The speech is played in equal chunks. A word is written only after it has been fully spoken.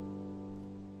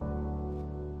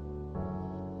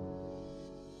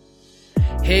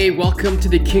Hey, welcome to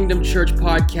the Kingdom Church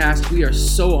podcast. We are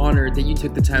so honored that you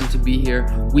took the time to be here.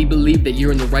 We believe that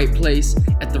you're in the right place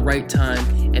at the right time,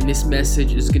 and this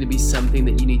message is going to be something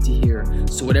that you need to hear.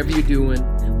 So whatever you're doing,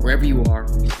 wherever you are,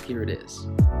 here it is.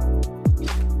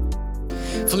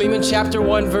 Philemon chapter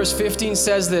 1, verse 15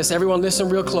 says this. Everyone listen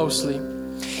real closely.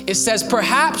 It says,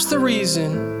 perhaps the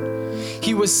reason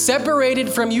he was separated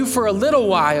from you for a little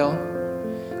while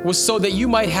was so that you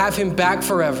might have him back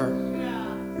forever.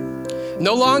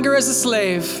 No longer as a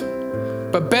slave,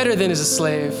 but better than as a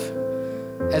slave,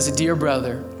 as a dear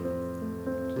brother.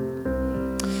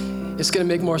 It's going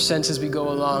to make more sense as we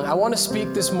go along. I want to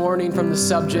speak this morning from the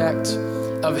subject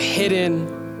of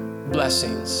hidden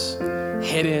blessings.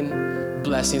 Hidden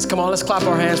blessings. Come on, let's clap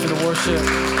our hands for the worship.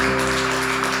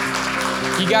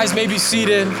 You guys may be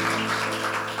seated.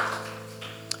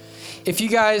 If you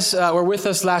guys were with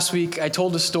us last week, I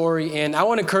told a story, and I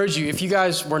want to encourage you, if you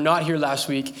guys were not here last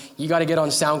week, you got to get on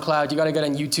SoundCloud, you got to get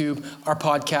on YouTube, our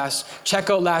podcast. Check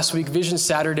out last week, Vision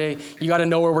Saturday. You got to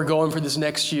know where we're going for this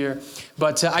next year.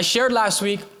 But I shared last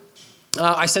week,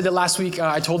 I said that last week,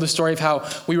 I told the story of how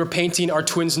we were painting our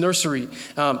twins' nursery.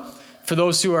 For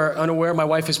those who are unaware, my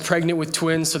wife is pregnant with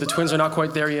twins, so the twins are not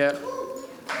quite there yet.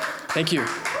 Thank you.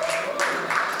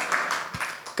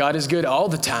 God is good all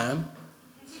the time.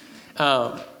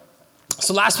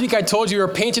 So last week I told you we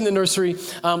were painting the nursery.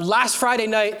 Last Friday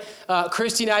night,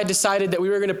 Christy and I decided that we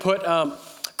were going to put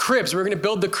cribs. We were going to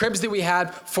build the cribs that we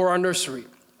had for our nursery.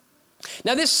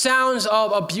 Now this sounds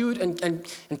all cute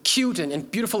and cute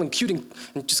and beautiful and cute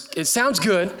and just, it sounds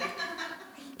good.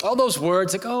 All those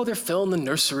words like, oh, they're filling the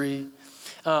nursery.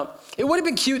 It would have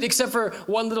been cute except for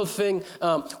one little thing.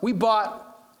 We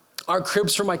bought our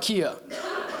cribs from IKEA.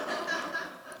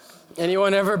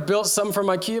 Anyone ever built something from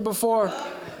IKEA before?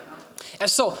 And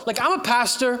so, I'm a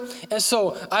pastor, and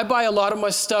so I buy a lot of my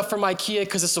stuff from IKEA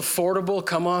because it's affordable.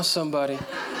 Come on, somebody.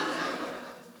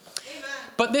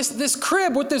 But with this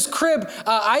crib,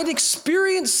 I'd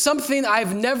experienced something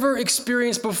I've never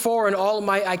experienced before in all of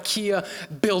my IKEA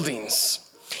buildings.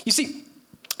 You see,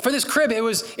 for this crib,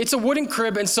 it's a wooden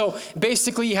crib, and so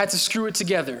basically you had to screw it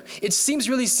together. It seems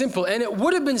really simple, and it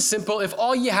would have been simple if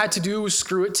all you had to do was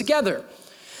screw it together.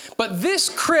 But this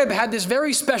crib had this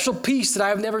very special piece that I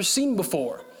have never seen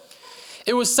before.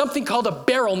 It was something called a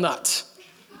barrel nut.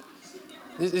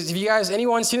 Have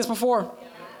anyone seen this before?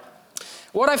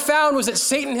 What I found was that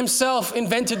Satan himself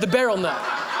invented the barrel nut.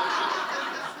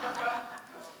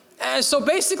 And so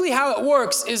basically how it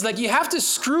works is you have to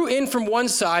screw in from one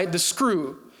side, the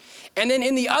screw, and then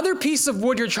in the other piece of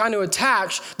wood you're trying to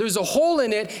attach, there's a hole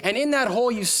in it, and in that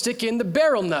hole you stick in the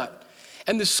barrel nut.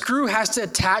 And the screw has to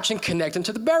attach and connect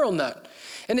into the barrel nut.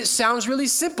 And it sounds really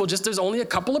simple, just there's only a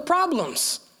couple of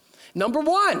problems. Number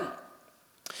one,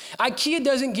 IKEA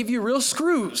doesn't give you real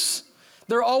screws.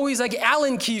 They're always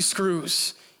Allen key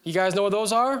screws. You guys know what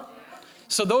those are?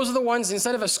 So those are the ones,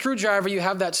 instead of a screwdriver, you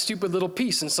have that stupid little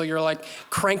piece. And so you're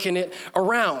cranking it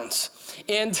around.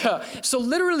 And so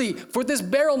literally, for this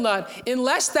barrel nut,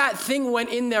 unless that thing went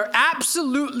in there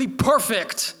absolutely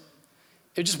perfect,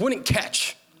 it just wouldn't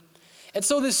catch. And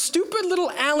so this stupid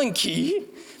little Allen key,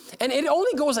 and it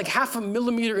only goes half a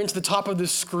millimeter into the top of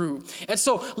this screw. And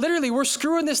so literally we're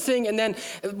screwing this thing, and then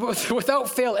without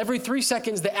fail, every 3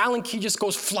 seconds, the Allen key just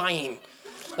goes flying.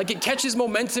 It catches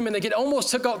momentum, and it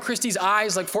almost took out Christy's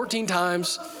eyes 14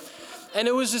 times. And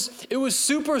it was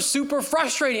super, super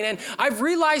frustrating. And I've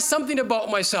realized something about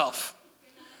myself.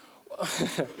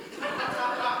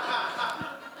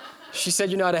 She said,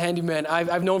 you're not a handyman.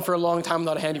 I've known for a long time I'm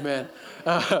not a handyman.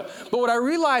 But what I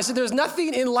realized is there's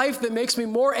nothing in life that makes me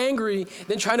more angry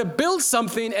than trying to build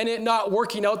something and it not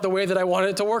working out the way that I wanted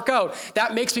it to work out.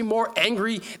 That makes me more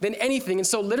angry than anything. And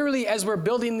so literally as we're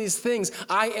building these things,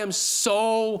 I am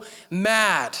so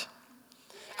mad.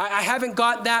 I haven't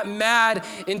got that mad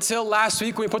until last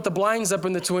week when we put the blinds up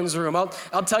in the twins' room. I'll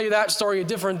tell you that story a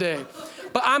different day.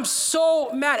 But I'm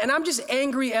so mad, and I'm just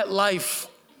angry at life.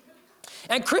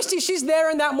 And Christy, she's there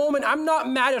in that moment. I'm not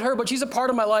mad at her, but she's a part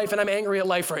of my life, and I'm angry at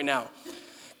life right now.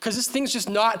 Because this thing's just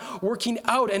not working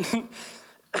out. And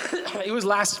it was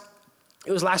last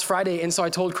Friday, and so I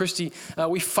told Christy,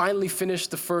 we finally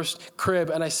finished the first crib,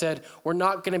 and I said, we're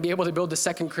not going to be able to build the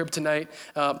second crib tonight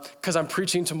because I'm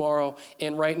preaching tomorrow,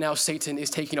 and right now Satan is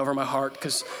taking over my heart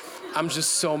because I'm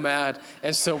just so mad.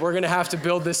 And so we're going to have to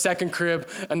build this second crib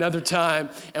another time,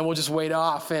 and we'll just wait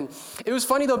off. And it was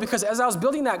funny, though, because as I was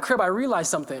building that crib, I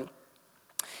realized something.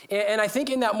 And I think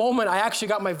in that moment, I actually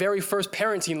got my very first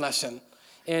parenting lesson.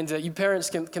 And you parents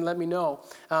can let me know.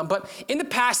 But in the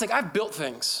past, I've built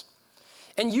things.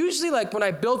 And usually, when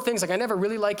I build things, I never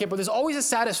really like it, but there's always a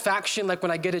satisfaction,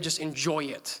 when I get to just enjoy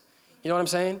it. You know what I'm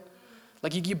saying?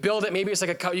 Like you build it, maybe it's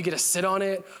like a couch, you get to sit on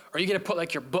it, or you get to put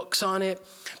like your books on it.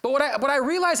 But what I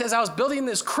realized as I was building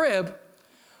this crib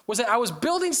was that I was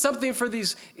building something for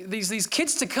these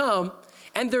kids to come,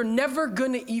 and they're never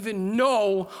gonna even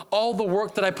know all the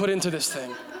work that I put into this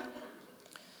thing.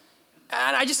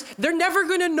 And they're never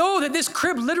gonna know that this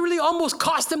crib literally almost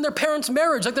cost them their parents'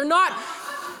 marriage. Like they're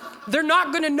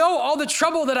not gonna know all the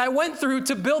trouble that I went through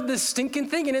to build this stinking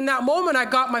thing. And in that moment, I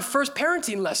got my first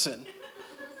parenting lesson.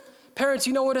 Parents,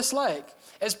 you know what it's like.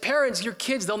 As parents, your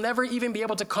kids, they'll never even be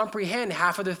able to comprehend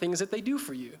half of the things that they do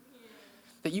for you,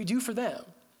 that you do for them.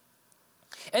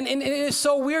 And it is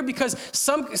so weird because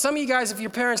some of you guys, if you're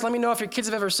parents, let me know if your kids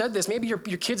have ever said this. Maybe your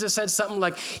kids have said something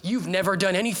like, "You've never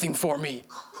done anything for me."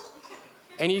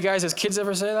 Any of you guys as kids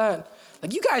ever say that?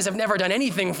 Like, you guys have never done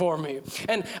anything for me.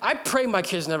 And I pray my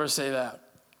kids never say that.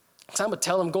 Because I'm going to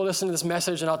tell them, go listen to this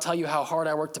message and I'll tell you how hard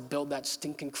I worked to build that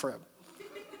stinking crib.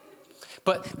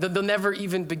 But they'll never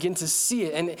even begin to see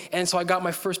it. And so I got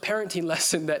my first parenting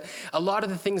lesson that a lot of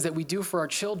the things that we do for our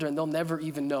children, they'll never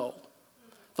even know.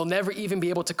 They'll never even be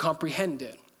able to comprehend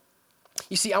it.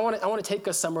 You see, I want to take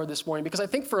us somewhere this morning because I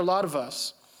think for a lot of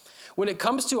us, when it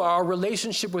comes to our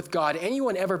relationship with God,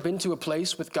 anyone ever been to a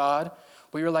place with God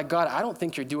where you're like, "God, I don't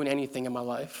think you're doing anything in my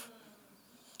life"?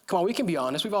 Come on, we can be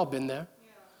honest. We've all been there.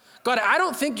 "God, I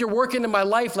don't think you're working in my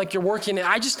life like you're working in.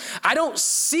 I don't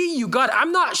see you. God,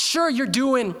 I'm not sure you're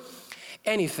doing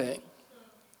anything."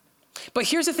 But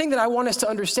here's the thing that I want us to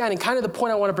understand, and kind of the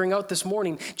point I want to bring out this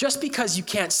morning. Just because you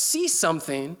can't see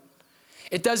something,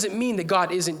 it doesn't mean that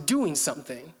God isn't doing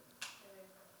something.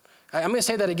 I'm going to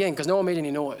say that again because no one made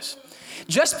any noise.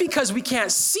 Just because we can't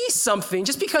see something,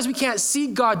 just because we can't see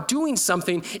God doing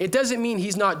something, it doesn't mean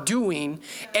he's not doing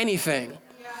anything.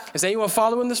 Is anyone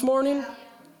following this morning?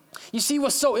 You see,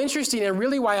 what's so interesting, and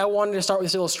really why I wanted to start with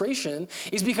this illustration,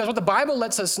 is because what the Bible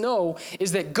lets us know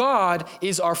is that God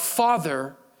is our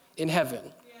Father in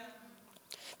heaven.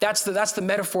 That's the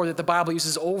metaphor that the Bible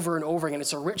uses over and over again.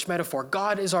 It's a rich metaphor.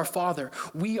 God is our Father.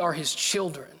 We are his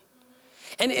children.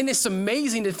 And it's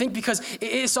amazing to think because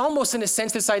it's almost in a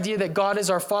sense this idea that God is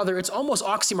our Father, it's almost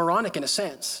oxymoronic in a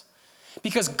sense.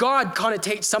 Because God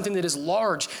connotates something that is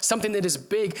large, something that is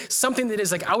big, something that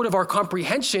is like out of our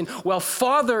comprehension, while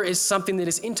Father is something that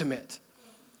is intimate.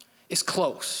 It's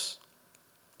close.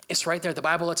 It's right there. The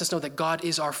Bible lets us know that God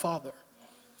is our Father.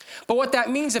 But what that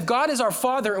means, if God is our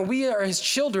Father and we are his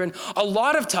children, a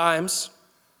lot of times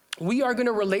we are going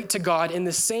to relate to God in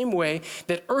the same way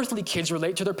that earthly kids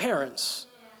relate to their parents.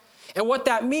 And what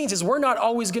that means is we're not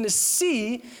always going to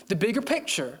see the bigger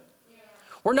picture.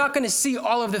 We're not going to see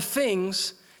all of the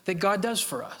things that God does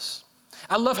for us.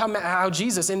 I love how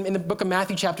Jesus, in the book of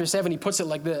Matthew chapter 7, he puts it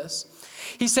like this.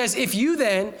 He says, if you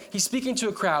then, he's speaking to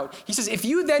a crowd, he says, if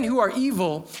you then who are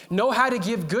evil know how to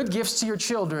give good gifts to your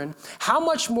children, how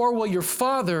much more will your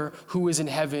Father who is in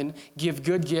heaven give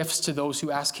good gifts to those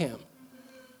who ask him?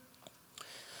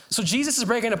 So Jesus is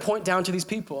breaking a point down to these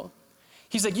people.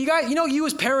 He's like, you guys, you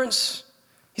as parents,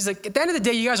 he's like, at the end of the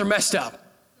day, you guys are messed up.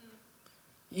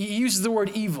 He uses the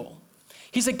word evil.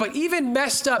 He's like, but even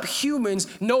messed up humans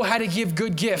know how to give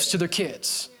good gifts to their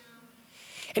kids.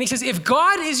 And he says, if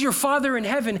God is your Father in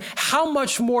heaven, how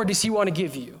much more does he want to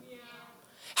give you?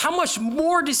 How much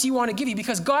more does he want to give you?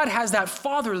 Because God has that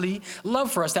fatherly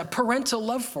love for us, that parental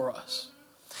love for us.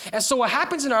 And so what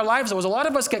happens in our lives, though, is a lot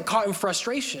of us get caught in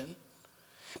frustration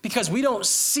because we don't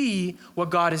see what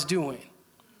God is doing.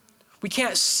 We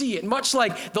can't see it. Much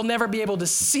like they'll never be able to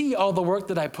see all the work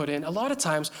that I put in, a lot of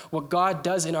times what God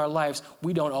does in our lives,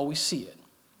 we don't always see it.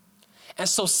 And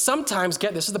so sometimes,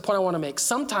 this is the point I want to make,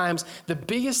 sometimes the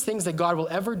biggest things that God will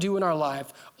ever do in our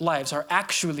lives are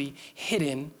actually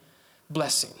hidden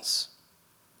blessings.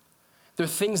 They're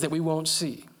things that we won't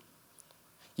see.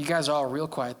 You guys are all real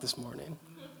quiet this morning.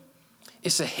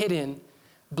 It's a hidden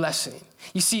blessing.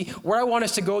 You see, where I want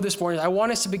us to go this morning, I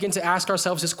want us to begin to ask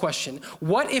ourselves this question.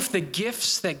 What if the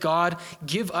gifts that God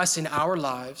give us in our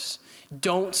lives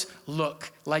don't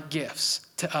look like gifts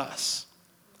to us?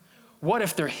 What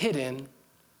if they're hidden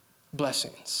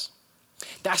blessings?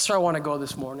 That's where I want to go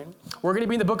this morning. We're going to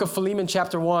be in the book of Philemon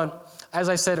chapter 1. As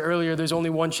I said earlier, there's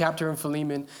only one chapter in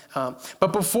Philemon.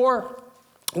 But before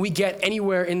we get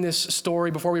anywhere in this story,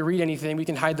 before we read anything, we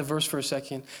can hide the verse for a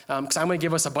second, because I'm going to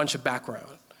give us a bunch of background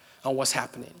on what's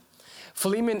happening.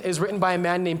 Philemon is written by a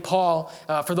man named Paul.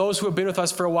 For those who have been with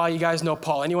us for a while, you guys know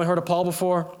Paul. Anyone heard of Paul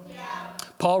before? Yeah.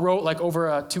 Paul wrote like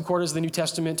over 2/4 of the New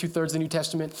Testament, 2/3 of the New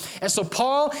Testament. And so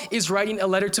Paul is writing a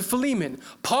letter to Philemon.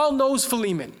 Paul knows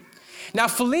Philemon. Now,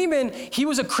 Philemon, he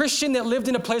was a Christian that lived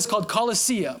in a place called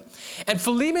Colossae. And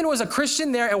Philemon was a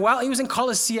Christian there, and while he was in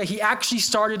Colossae, he actually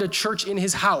started a church in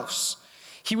his house.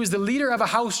 He was the leader of a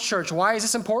house church. Why is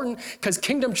this important? Because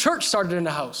Kingdom Church started in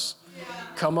a house. Yeah.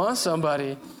 Come on,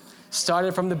 somebody.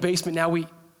 Started from the basement, now we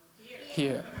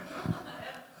here.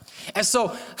 And so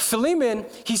Philemon,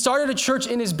 he started a church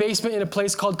in his basement in a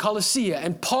place called Colossae.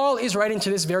 And Paul is writing to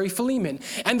this very Philemon.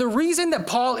 And the reason that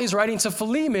Paul is writing to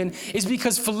Philemon is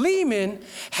because Philemon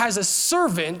has a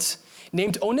servant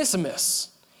named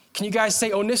Onesimus. Can you guys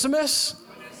say Onesimus?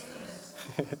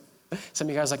 Some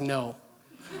of you guys are like, no,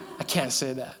 I can't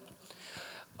say that.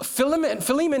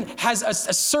 Philemon has a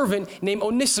servant named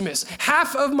Onesimus.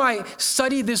 Half of my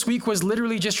study this week was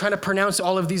literally just trying to pronounce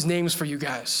all of these names for you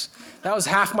guys. That was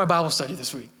half my Bible study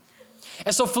this week.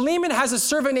 And so Philemon has a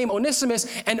servant named Onesimus,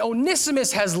 and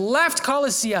Onesimus has left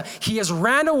Colossae. He has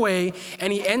ran away,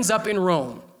 and he ends up in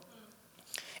Rome.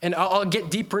 And I'll get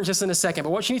deeper in just in a second,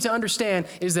 but what you need to understand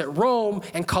is that Rome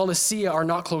and Colossae are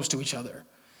not close to each other.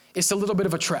 It's a little bit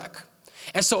of a trek.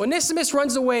 And so Onesimus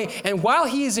runs away, and while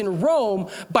he is in Rome,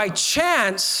 by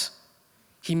chance,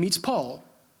 he meets Paul.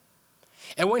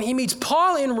 And when he meets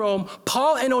Paul in Rome,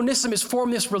 Paul and Onesimus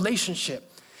form this relationship.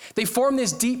 They form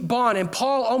this deep bond, and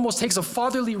Paul almost takes a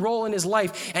fatherly role in his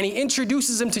life, and he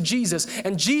introduces him to Jesus,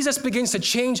 and Jesus begins to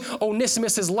change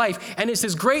Onesimus' life, and it's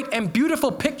this great and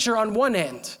beautiful picture on one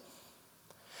end.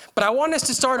 But I want us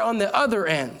to start on the other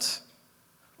end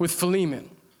with Philemon,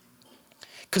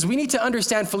 because we need to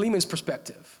understand Philemon's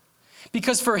perspective.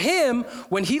 Because for him,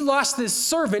 when he lost this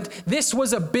servant, this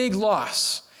was a big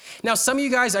loss. Now, some of you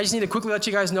guys, I just need to quickly let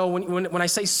you guys know, when I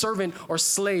say servant or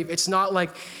slave, it's not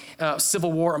like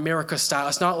Civil War America style.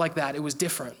 It's not like that. It was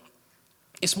different.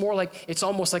 It's more like, it's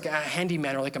almost like a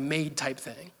handyman or like a maid type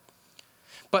thing.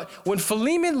 But when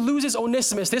Philemon loses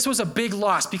Onesimus, this was a big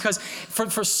loss because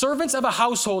for servants of a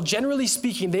household, generally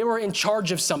speaking, they were in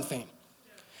charge of something.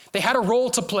 They had a role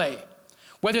to play.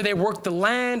 Whether they worked the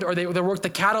land or they worked the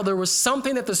cattle, there was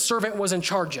something that the servant was in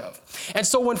charge of. And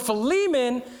so when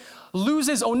Philemon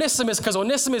loses Onesimus, because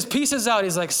Onesimus pieces out,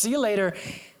 he's like, see you later,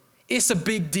 it's a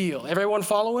big deal. Everyone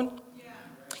following? Yeah.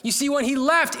 You see, when he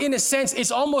left, in a sense,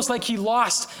 it's almost like he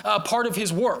lost part of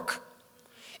his work.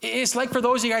 It's like for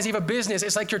those of you guys who have a business,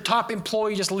 it's like your top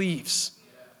employee just leaves.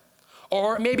 Yeah.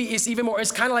 Or maybe it's even more,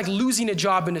 it's kind of like losing a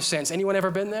job in a sense. Anyone ever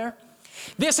been there?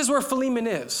 This is where Philemon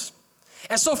is.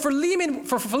 And so for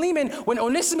Philemon, when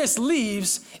Onesimus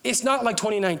leaves, it's not like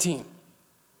 2019.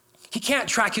 He can't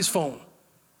track his phone.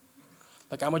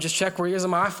 Like, I'm going to just check where he is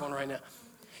on my iPhone right now.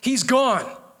 He's gone.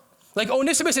 Like,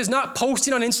 Onesimus is not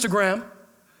posting on Instagram.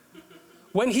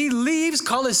 When he leaves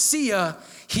Colossae,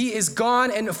 he is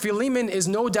gone, and Philemon is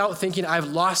no doubt thinking, I've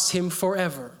lost him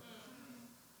forever.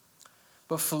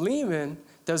 But Philemon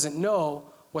doesn't know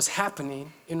what's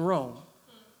happening in Rome.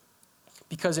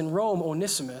 Because in Rome,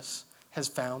 Onesimus has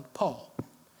found Paul.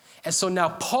 And so now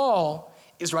Paul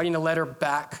is writing a letter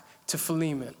back to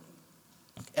Philemon.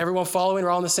 Everyone following? We're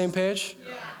all on the same page?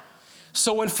 Yeah.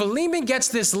 So when Philemon gets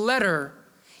this letter,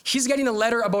 he's getting a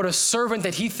letter about a servant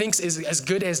that he thinks is as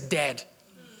good as dead.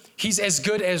 He's as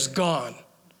good as gone.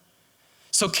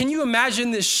 So can you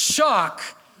imagine this shock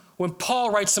when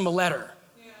Paul writes him a letter?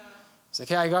 Yeah. He's like,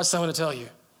 hey, I got something to tell you.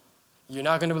 You're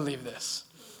not going to believe this.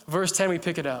 Verse 10, we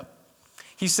pick it up.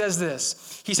 He says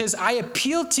this. He says, I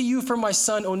appeal to you for my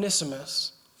son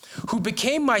Onesimus, who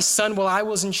became my son while I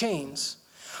was in chains.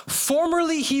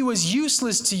 Formerly he was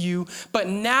useless to you, but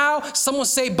now, someone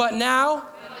say, but now,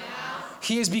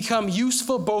 he has become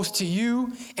useful both to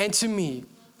you and to me.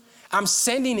 I'm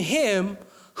sending him,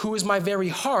 who is my very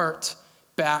heart,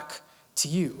 back to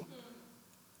you.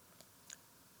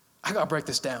 I gotta break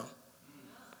this down,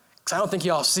 because I don't think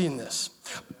y'all have seen this.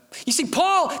 You see,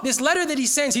 Paul, this letter that he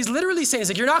sends, he's literally saying, he's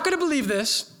like, you're not gonna believe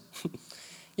this.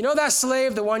 You know that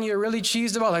slave, the one you're really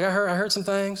cheesed about? Like, I heard some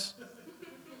things.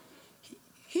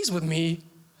 He's with me.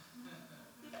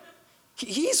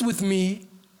 He's with me.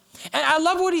 And I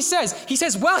love what he says. He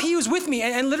says, well, he was with me.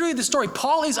 And literally the story,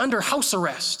 Paul is under house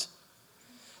arrest.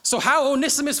 So how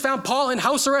Onesimus found Paul in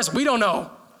house arrest, we don't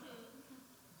know.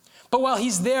 But while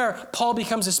he's there, Paul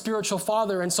becomes a spiritual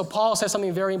father. And so Paul says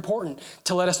something very important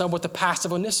to let us know about the past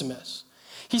of Onesimus.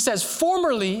 He says,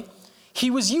 formerly,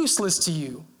 he was useless to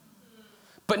you.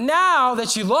 But now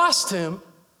that you lost him,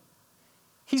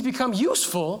 he's become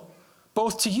useful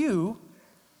both to you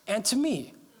and to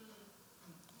me.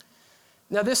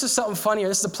 Now, this is something funnier.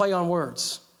 This is a play on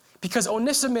words. Because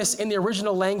Onesimus in the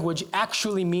original language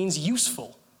actually means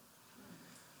useful.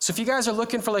 So if you guys are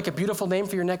looking for like a beautiful name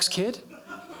for your next kid,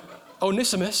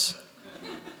 Onesimus.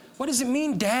 What does it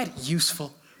mean, Dad?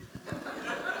 Useful.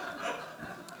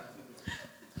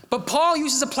 But Paul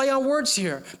uses a play on words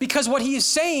here because what he is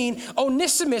saying,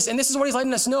 Onesimus, and this is what he's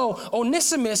letting us know,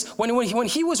 Onesimus, when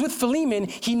he was with Philemon,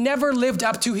 he never lived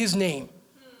up to his name.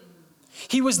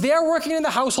 He was there working in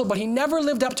the household, but he never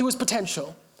lived up to his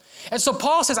potential. And so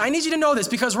Paul says, I need you to know this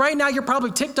because right now you're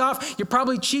probably ticked off, you're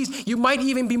probably cheesed, you might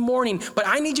even be mourning, but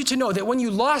I need you to know that when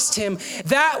you lost him,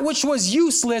 that which was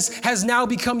useless has now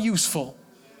become useful.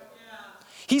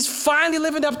 He's finally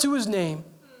living up to his name.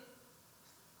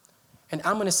 And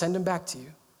I'm going to send him back to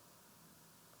you.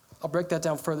 I'll break that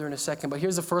down further in a second, but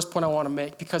here's the first point I want to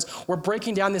make because we're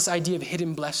breaking down this idea of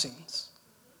hidden blessings.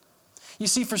 You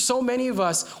see, for so many of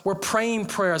us, we're praying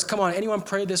prayers. Come on, anyone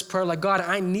pray this prayer like, God,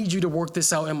 I need you to work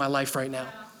this out in my life right now.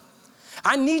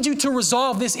 I need you to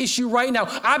resolve this issue right now.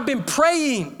 I've been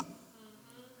praying.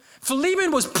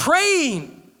 Philemon was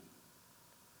praying.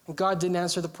 And God didn't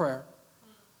answer the prayer.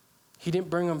 He didn't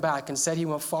bring him back. Instead, he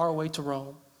went far away to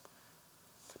Rome.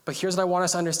 But here's what I want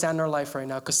us to understand in our life right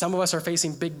now, because some of us are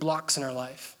facing big blocks in our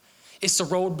life. It's a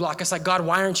roadblock. It's like, God,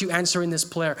 why aren't you answering this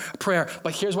prayer?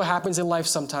 But here's what happens in life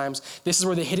sometimes. This is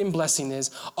where the hidden blessing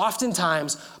is.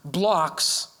 Oftentimes,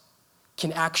 blocks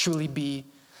can actually be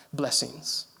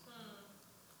blessings.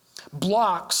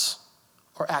 Blocks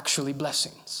are actually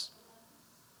blessings.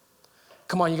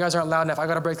 Come on, you guys aren't loud enough. I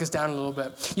got to break this down a little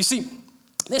bit. You see,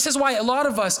 this is why a lot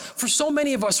of us, for so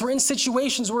many of us, we're in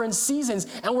situations, we're in seasons,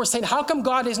 and we're saying, how come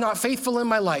God is not faithful in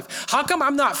my life? How come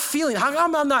I'm not feeling? How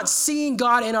come I'm not seeing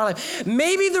God in our life?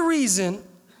 Maybe the reason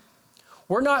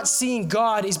we're not seeing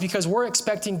God is because we're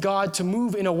expecting God to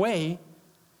move in a way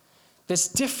that's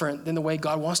different than the way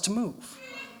God wants to move.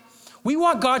 We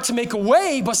want God to make a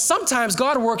way, but sometimes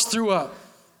God works through a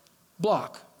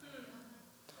block.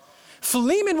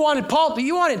 Philemon wanted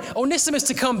Onesimus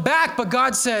to come back, but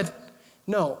God said,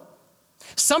 no.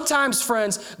 Sometimes,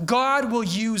 friends, God will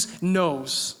use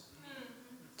no's.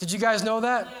 Did you guys know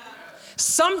that? Yeah.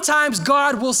 Sometimes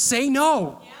God will say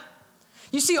no. Yeah.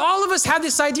 You see, all of us have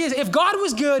this idea that if God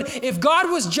was good, if God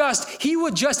was just, he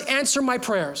would just answer my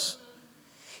prayers.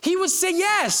 He would say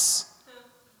yes.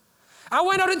 I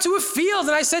went out into a field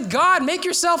and I said, God, make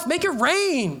it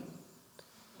rain.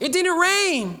 It didn't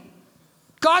rain.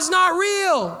 God's not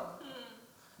real.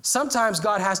 Sometimes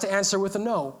God has to answer with a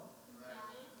no.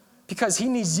 Because he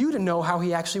needs you to know how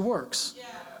he actually works. Yeah.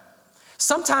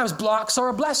 Sometimes blocks are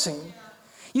a blessing. Yeah.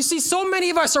 You see, so many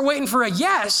of us are waiting for a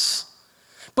yes,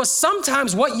 but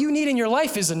sometimes what you need in your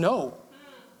life is a no.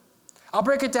 I'll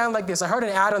break it down like this. I heard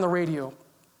an ad on the radio.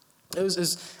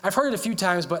 I've heard it a few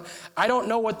times, but I don't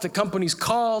know what the company's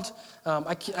called.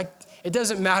 It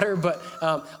doesn't matter, but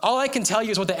all I can tell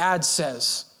you is what the ad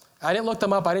says. I didn't look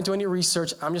them up. I didn't do any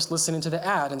research. I'm just listening to the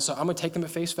ad, and so I'm going to take them at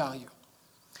face value.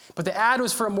 But the ad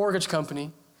was for a mortgage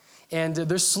company, and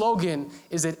their slogan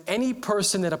is that any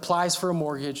person that applies for a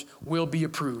mortgage will be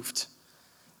approved.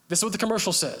 This is what the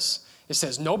commercial says. It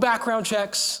says, no background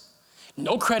checks,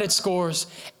 no credit scores,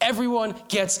 everyone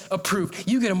gets approved.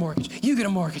 You get a mortgage, you get a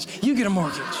mortgage, you get a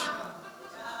mortgage.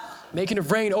 Making it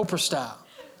rain Oprah style.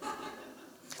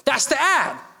 That's the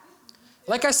ad.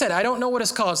 Like I said, I don't know what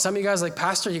it's called. Some of you guys are like,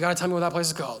 Pastor, you got to tell me what that place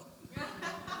is called.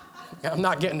 I'm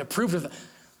not getting approved of that.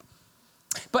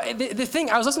 But the thing,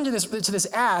 I was listening to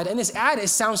this ad, and this ad, it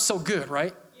sounds so good,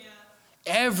 right? Yeah.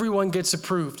 Everyone gets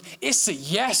approved. It's a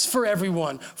yes for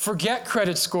everyone. Forget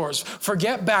credit scores.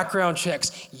 Forget background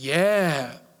checks.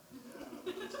 Yeah.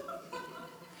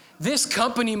 This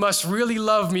company must really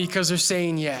love me because they're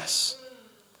saying yes.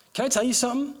 Can I tell you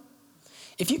something?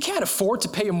 If you can't afford to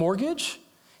pay a mortgage,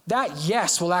 that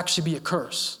yes will actually be a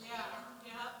curse. Yeah.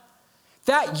 Yeah.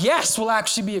 That yes will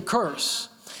actually be a curse.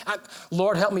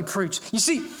 Lord, help me preach. You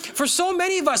see, for so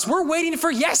many of us, we're waiting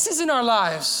for yeses in our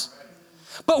lives.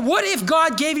 But what if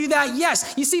God gave you that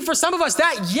yes? You see, for some of us,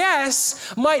 that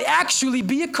yes might actually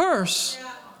be a curse.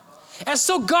 And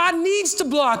so God needs to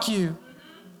block you.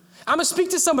 I'm going to speak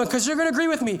to someone because you're going to agree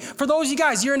with me. For those of you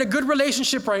guys, you're in a good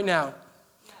relationship right now.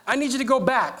 I need you to go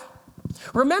back.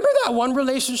 Remember that one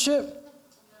relationship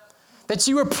that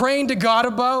you were praying to God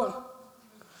about?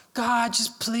 God,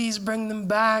 just please bring them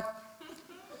back.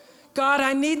 God,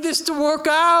 I need this to work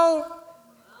out.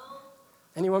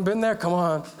 Anyone been there? Come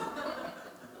on.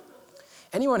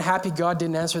 Anyone happy God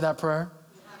didn't answer that prayer?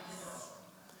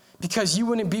 Because you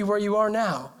wouldn't be where you are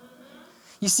now.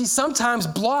 You see, sometimes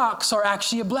blocks are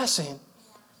actually a blessing.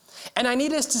 And I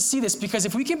need us to see this because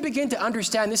if we can begin to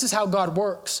understand this is how God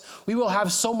works, we will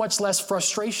have so much less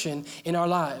frustration in our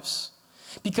lives.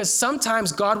 Because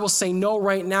sometimes God will say no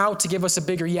right now to give us a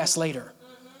bigger yes later.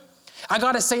 I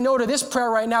got to say no to this prayer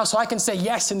right now so I can say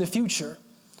yes in the future.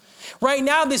 Right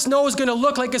now, this no is going to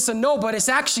look like it's a no, but it's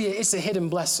a hidden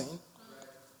blessing.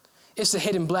 It's a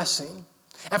hidden blessing.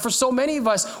 And for so many of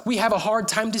us, we have a hard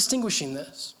time distinguishing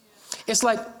this. It's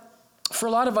like, for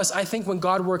a lot of us, I think when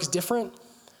God works different,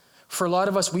 for a lot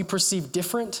of us, we perceive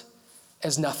different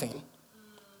as nothing.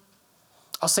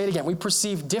 I'll say it again. We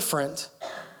perceive different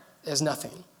as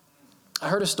nothing. I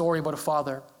heard a story about a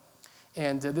father,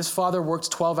 and this father works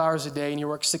 12 hours a day, and he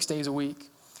works 6 days a week.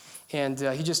 And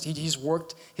he's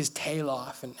worked his tail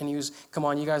off. And he was, come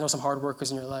on, you guys know some hard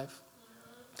workers in your life.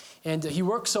 And he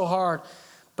worked so hard,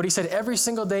 but he said every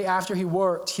single day after he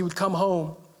worked, he would come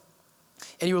home,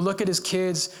 and he would look at his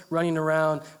kids running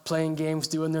around, playing games,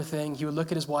 doing their thing. He would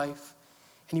look at his wife,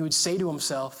 and he would say to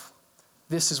himself,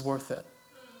 this is worth it.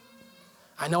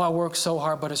 I know I work so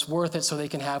hard, but it's worth it so they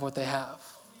can have what they have.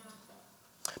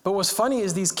 But what's funny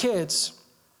is these kids,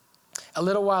 a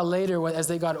little while later, as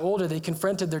they got older, they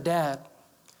confronted their dad.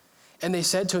 And they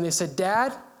said to him,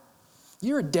 Dad,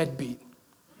 you're a deadbeat.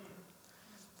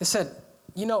 They said,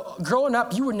 growing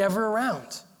up, you were never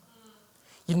around.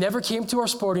 You never came to our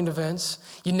sporting events.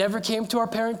 You never came to our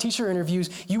parent-teacher interviews.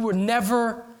 You were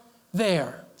never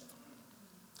there.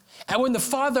 And when the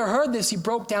father heard this, he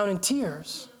broke down in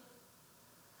tears.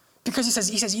 Because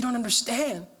he says, you don't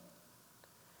understand.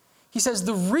 He says,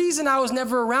 the reason I was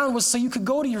never around was so you could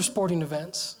go to your sporting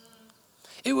events.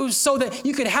 It was so that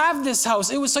you could have this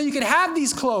house. It was so you could have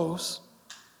these clothes.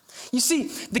 You see,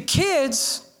 the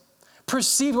kids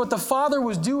perceived what the father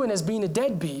was doing as being a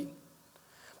deadbeat,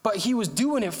 but he was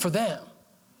doing it for them.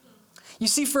 You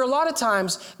see, for a lot of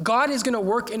times, God is going to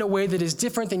work in a way that is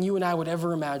different than you and I would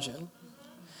ever imagine.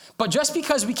 But just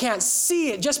because we can't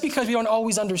see it, just because we don't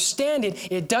always understand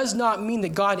it, it does not mean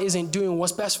that God isn't doing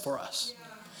what's best for us.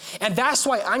 And that's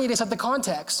why I need to set the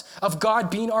context of God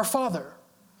being our Father.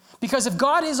 Because if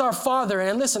God is our Father,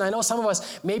 and listen, I know some of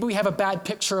us, maybe we have a bad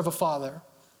picture of a father.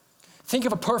 Think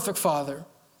of a perfect father.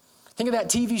 Think of that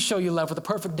TV show you love with a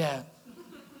perfect dad.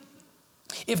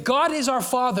 If God is our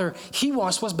Father, he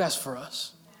wants what's best for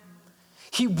us.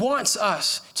 He wants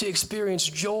us to experience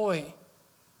joy.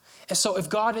 And so if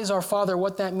God is our Father,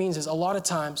 what that means is a lot of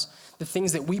times the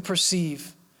things that we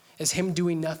perceive as him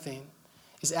doing nothing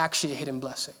is actually a hidden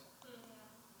blessing.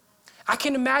 I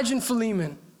can imagine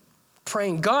Philemon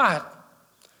praying, God,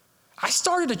 I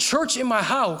started a church in my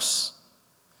house.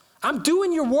 I'm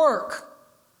doing your work.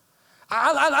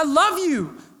 I love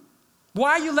you.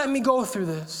 Why are you letting me go through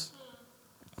this?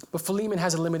 But Philemon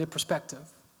has a limited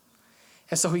perspective.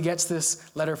 And so he gets this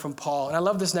letter from Paul. And I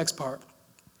love this next part.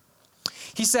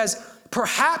 He says,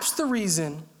 perhaps the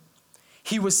reason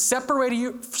he was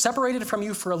separated from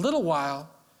you for a little while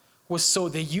was so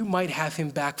that you might have him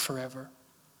back forever.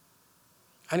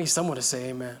 I need someone to say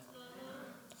amen.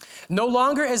 No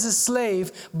longer as a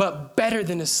slave, but better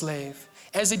than a slave.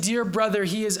 As a dear brother,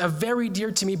 he is very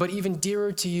dear to me, but even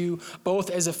dearer to you, both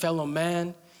as a fellow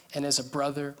man and as a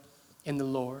brother in the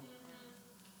Lord.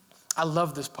 I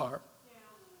love this part.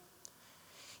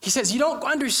 He says, you don't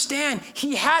understand.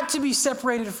 He had to be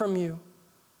separated from you.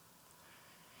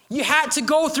 You had to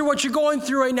go through what you're going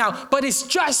through right now, but it's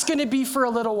just going to be for a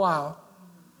little while.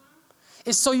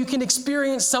 It's so you can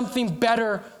experience something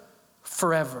better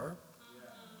forever.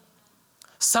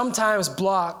 Sometimes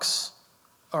blocks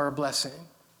are a blessing.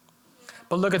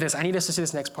 But look at this. I need us to see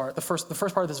this next part, the first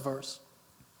part of this verse.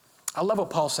 I love what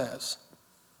Paul says.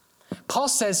 Paul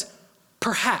says,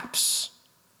 perhaps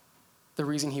the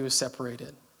reason he was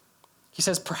separated. He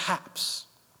says, perhaps.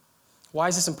 Why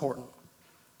is this important?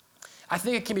 I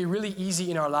think it can be really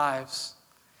easy in our lives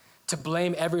to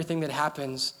blame everything that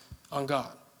happens on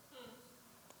God.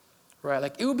 Right?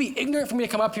 Like, it would be ignorant for me to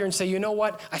come up here and say, you know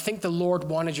what? I think the Lord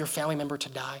wanted your family member to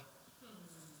die.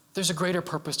 There's a greater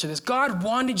purpose to this. God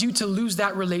wanted you to lose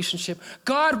that relationship.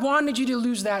 God wanted you to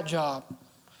lose that job.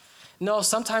 No,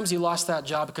 sometimes you lost that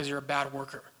job because you're a bad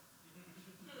worker.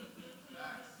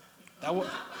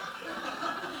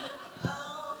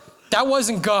 That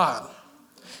wasn't God.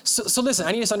 So listen,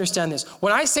 I need us to understand this.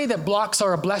 When I say that blocks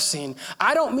are a blessing,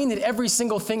 I don't mean that every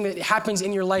single thing that happens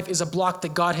in your life is a block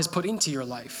that God has put into your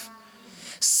life.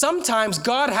 Sometimes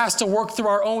God has to work through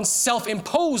our own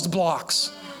self-imposed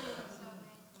blocks.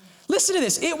 Listen to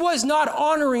this. It was not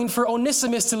honoring for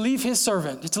Onesimus to leave his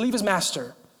servant, to leave his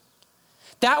master.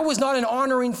 That was not an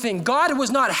honoring thing. God was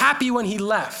not happy when he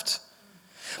left.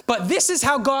 But this is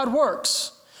how God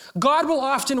works. God will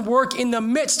often work in the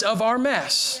midst of our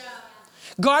mess.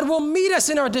 God will meet us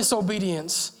in our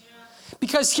disobedience.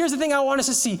 Because here's the thing I want us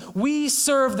to see. We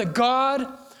serve the God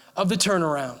of the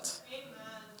turnaround.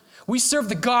 We serve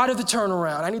the God of the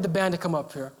turnaround. I need the band to come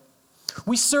up here.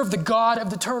 We serve the God of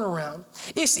the turnaround.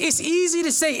 It's easy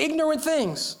to say ignorant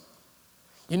things.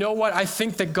 You know what? I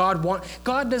think that God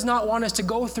does not want us to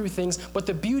go through things, but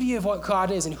the beauty of what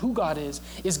God is and who God is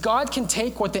God can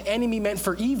take what the enemy meant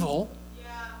for evil.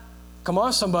 Yeah. Come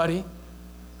on, somebody.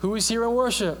 Who is here in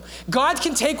worship? God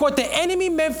can take what the enemy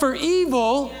meant for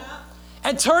evil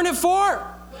and turn it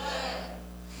for good.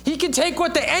 He can take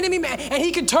what the enemy meant and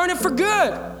he can turn it for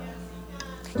good.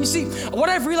 You see, what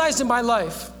I've realized in my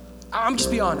life, I'm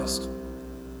just be honest.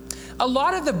 A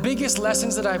lot of the biggest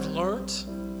lessons that I've learned,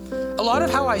 a lot of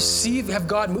how I have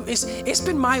God move, it's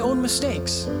been my own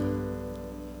mistakes.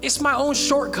 It's my own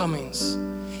shortcomings.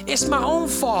 It's my own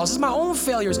faults. It's my own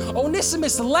failures.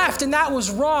 Onesimus left, and that was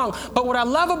wrong. But what I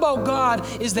love about God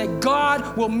is that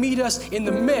God will meet us in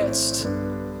the midst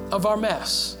of our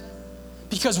mess.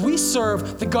 Because we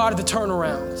serve the God of the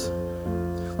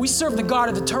turnaround. We serve the God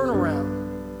of the turnaround.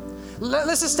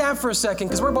 Let's just stand for a second,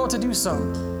 because we're about to do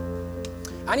something.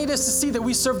 I need us to see that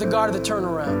we serve the God of the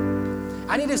turnaround.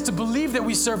 I need us to believe that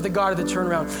we serve the God of the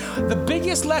turnaround. The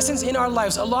biggest lessons in our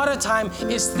lives, a lot of time,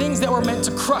 is things that were meant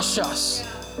to crush us.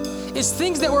 It's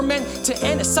things that were meant to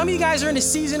end. Some of you guys are in a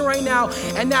season right now,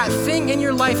 and that thing in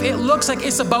your life, it looks like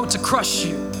it's about to crush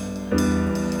you.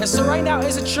 And so right now,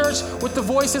 as a church, with the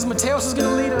voices, Mateos is going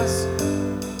to lead us.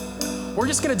 We're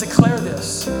just going to declare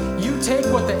this. You take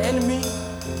what the enemy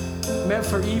meant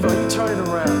for evil, you turn it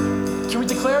around. Can we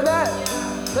declare that?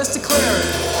 Let's declare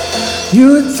it.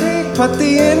 You take what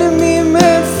the enemy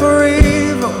meant for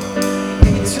evil,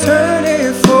 you turn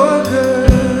it for good.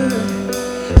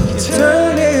 You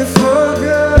turn it for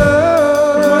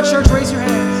good. Come on, church, raise your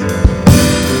hands.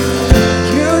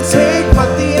 You take what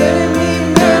the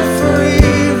enemy meant for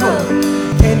evil,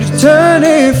 and you turn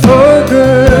it for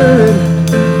good.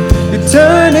 You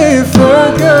turn it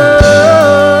for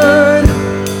good.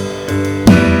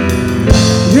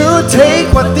 You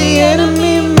take what the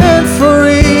enemy meant for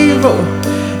evil,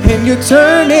 and you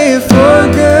turn it for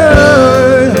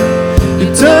good.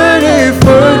 You turn it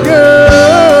for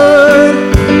good.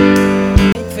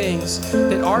 Things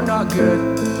that are not good,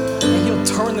 and he'll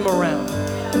turn them around.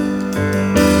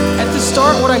 At the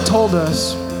start, what I told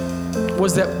us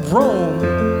was that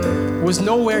Rome was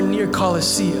nowhere near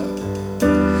Colossae.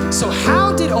 So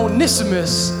how did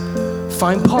Onesimus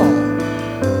find Paul?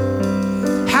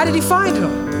 How did he find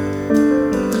him?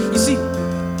 You see,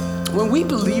 when we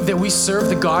believe that we serve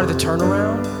the God of the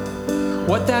turnaround,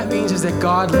 what that means is that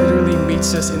God literally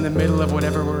meets us in the middle of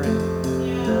whatever we're in.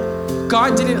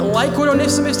 God didn't like what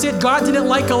Onesimus did. God didn't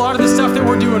like a lot of the stuff that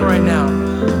we're doing right now.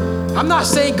 I'm not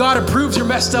saying God approves your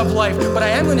messed up life, but I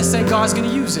am going to say God's going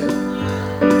to use it.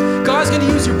 God's going to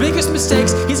use your biggest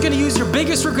mistakes. He's going to use your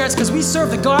biggest regrets because we serve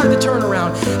the God of the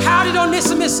turnaround. How did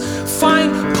Onesimus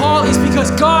find Paul? It's because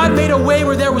God made a way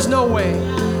where there was no way.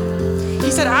 He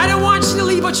said, I don't want you to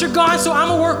leave, but you're gone, so I'm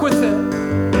going to work with it.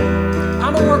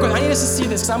 I'm going to work with it. I need us to see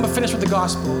this because I'm going to finish with the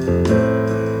gospel.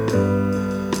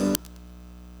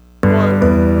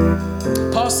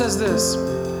 Paul says this.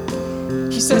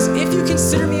 He says, if you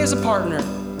consider me as a partner,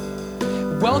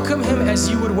 welcome him as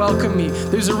you would welcome me.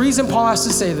 There's a reason Paul has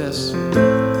to say this.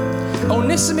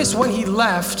 Onesimus, when he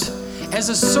left, as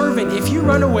a servant, if you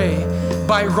run away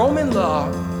by Roman law,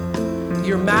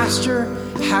 your master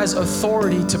has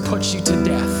authority to put you to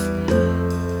death.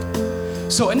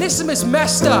 So Onesimus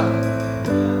messed up.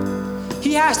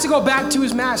 He has to go back to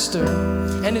his master,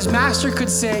 and his master could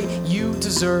say, you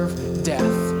deserve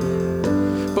death.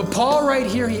 But Paul right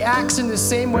here, he acts in the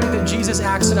same way that Jesus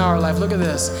acts in our life. Look at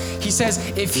this. He says,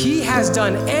 if he has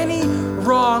done any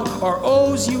wrong or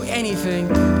owes you anything,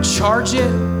 charge it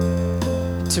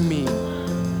to me.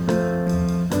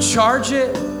 Charge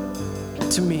it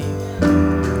to me.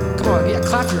 Come on, yeah,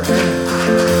 clap your hands.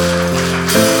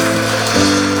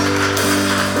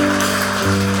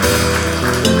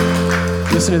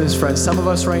 Listen to this, friends. Some of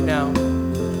us right now,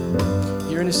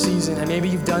 you're in a season, and maybe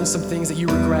you've done some things that you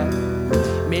regret.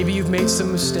 Maybe you've made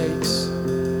some mistakes.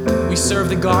 We serve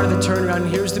the God of the turnaround,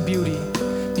 and here's the beauty.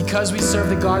 Because we serve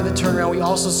the God of the turnaround, we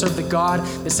also serve the God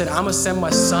that said, I'm going to send my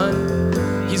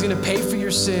son. He's going to pay for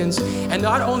your sins. And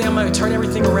not only am I going to turn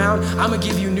everything around, I'm going to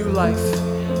give you new life.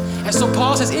 And so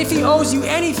Paul says, if he owes you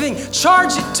anything,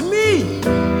 charge it to me.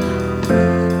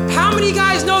 How many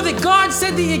guys know that God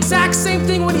said the exact same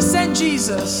thing when he sent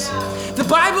Jesus? The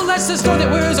Bible lets us know that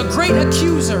there is a great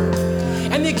accuser.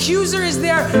 And the accuser is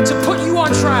there to put you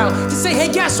on trial, to say, hey,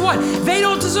 guess what? They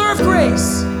don't deserve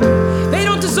grace. They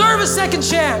don't deserve a second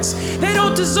chance. They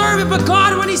don't deserve it. But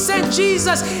God, when he sent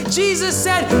Jesus, Jesus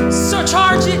said, so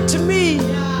charge it to me.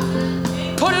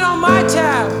 Put it on my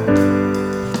tab.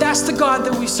 That's the God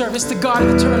that we serve. It's the God of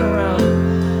the turnaround.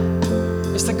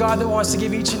 It's the God that wants to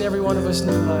give each and every one of us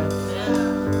new life.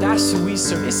 That's who we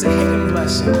serve. It's a hidden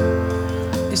blessing.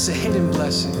 It's a hidden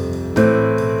blessing.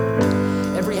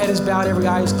 Every head is bowed, every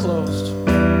eye is closed.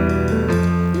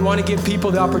 We want to give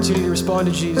people the opportunity to respond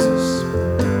to Jesus.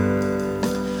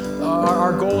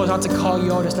 Our goal is not to call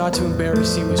you out, it's not to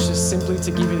embarrass you, it's just simply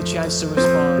to give you the chance to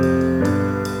respond.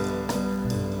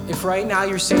 If right now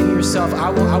you're saying to yourself, I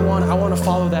want to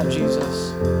follow that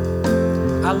Jesus.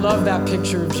 I love that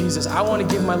picture of Jesus. I want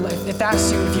to give my life. If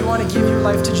that's you, if you want to give your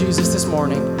life to Jesus this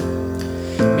morning,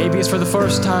 maybe it's for the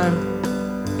first time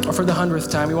or for the 100th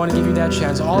time, we want to give you that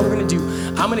chance. All we're going to do,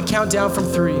 I'm going to count down from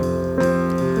 3.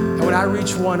 And when I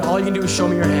reach 1, all you can do is show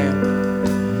me your hand.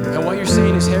 And what you're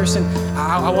saying is, Harrison,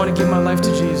 I want to give my life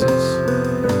to Jesus.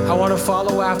 I want to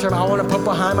follow after him. I want to put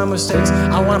behind my mistakes.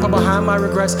 I want to put behind my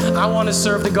regrets. I want to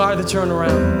serve the God of the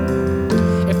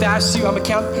turnaround. If that's you, I'm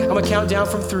gonna count down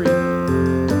from 3.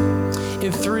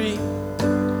 In 3, 2,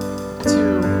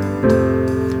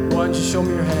 1, just show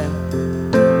me your hand.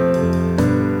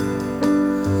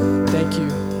 Thank you.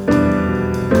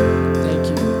 Thank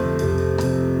you.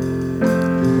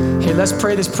 Hey, let's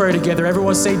pray this prayer together.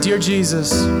 Everyone say, Dear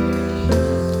Jesus,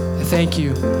 thank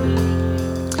you.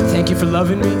 Thank you for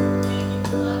loving me.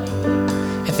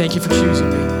 And thank you for choosing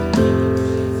me.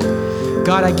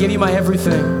 God, I give you my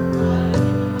everything.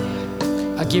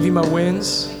 I give you my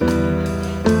wins.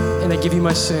 And I give you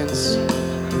my sins.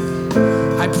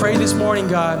 I pray this morning,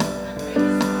 God,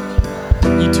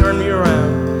 you turn me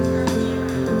around.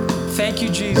 Thank you,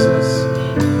 Jesus.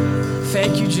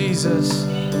 Thank you, Jesus.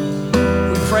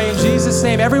 We pray in Jesus'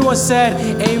 name. Everyone said,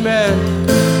 amen.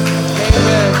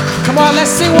 Amen. Come on, let's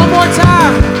sing one more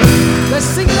time. Let's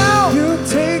sing it out. You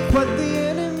take what the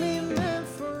enemy meant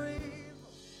for evil.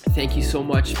 Thank you so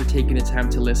much for taking the time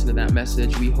to listen to that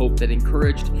message. We hope that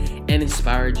encouraged and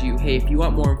inspired you. Hey, if you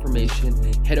want more information,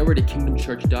 head over to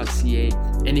kingdomchurch.ca.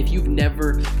 And if you've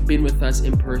never been with us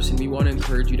in person, we want to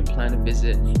encourage you to plan a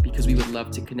visit because we would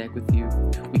love to connect with you.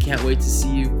 We can't wait to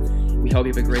see you. We hope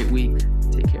you have a great week.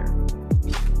 Take care.